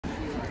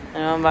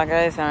Welcome back,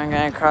 guys. I'm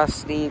gonna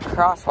cross the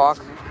crosswalk.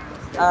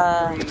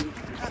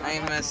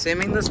 I'm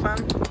assuming this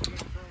one.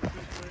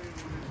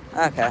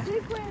 Okay.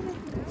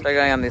 So we're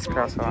going on these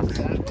crosswalks.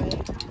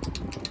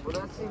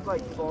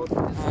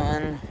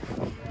 And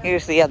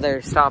here's the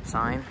other stop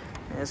sign.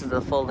 This is the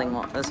folding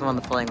one. This is one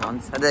of the folding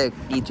ones. I did a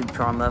YouTube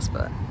tour on this,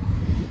 but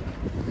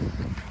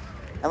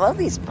I love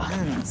these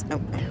buttons. Oh,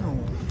 ow.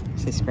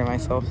 I screw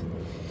myself.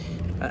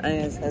 But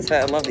anyways,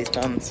 I love these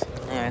buttons.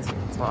 Anyways,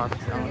 let's walk.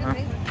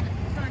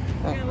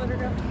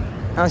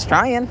 I was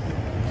trying.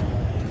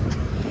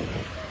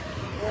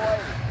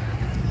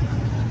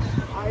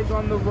 Eyes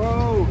on the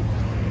road.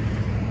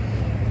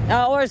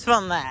 Oh, where's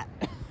from that?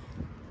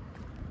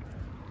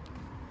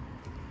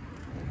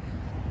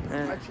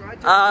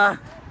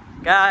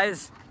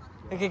 Guys,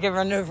 we could get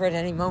run over at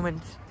any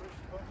moment.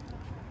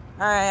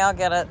 Alright, I'll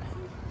get it.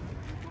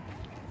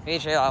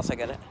 Feature, I'll also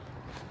get it.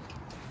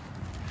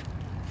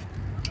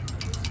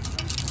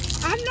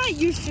 I'm not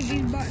used to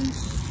these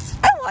buttons.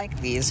 I like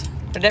these.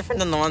 They're different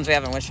than the ones we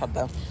have in Wish Hut,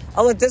 though.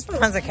 Oh, look, this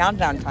one has a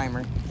countdown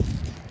timer.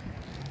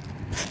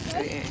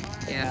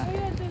 Yeah.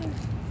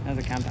 There's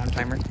a countdown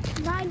timer.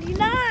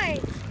 99,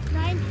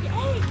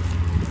 98.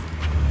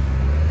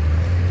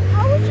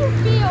 How would you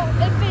feel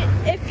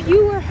if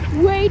you were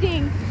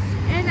waiting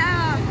in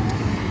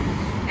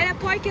a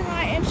parking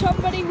lot and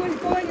somebody was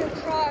going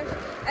across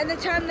and the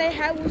time they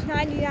had was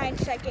 99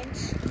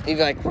 seconds? You'd be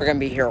like, we're gonna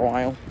be here a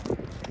while.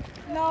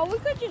 No, we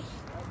could just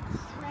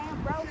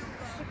ram, bro.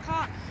 It's the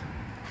cops.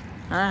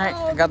 Alright,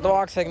 I got the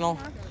walk signal.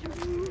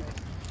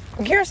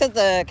 I'm curious if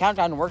the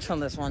countdown works on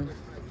this one.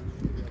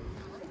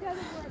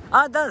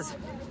 Oh, it does.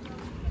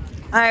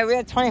 Alright, we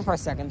have 24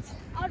 seconds.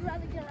 I'd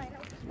rather get right now.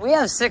 We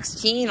have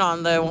 16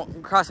 on the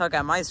crosswalk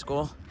at my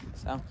school,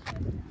 so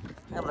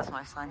I left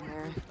my sign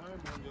here.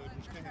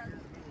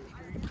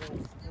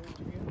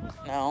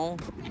 No,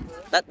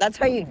 that's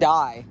how you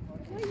die.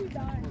 How you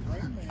die?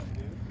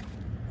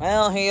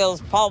 Well, he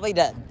was probably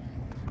dead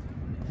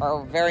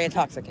or very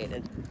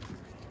intoxicated.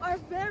 Are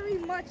very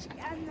much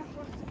in the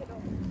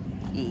hospital.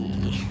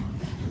 He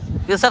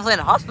was definitely in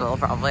the hospital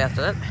probably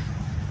after it.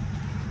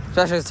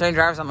 Especially with train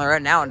drivers on the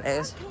road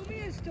nowadays. She told me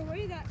a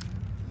story that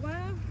one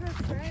of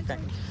her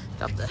friends...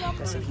 Drop the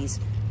missing keys.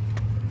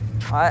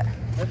 What?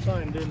 That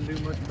sign didn't do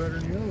much better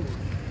than yours.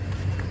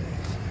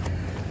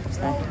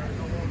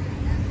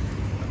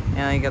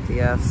 Yeah, you got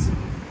the S.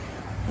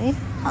 Hey,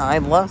 I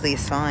love these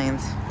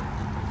signs.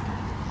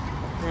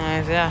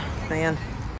 Anyways, yeah, the end.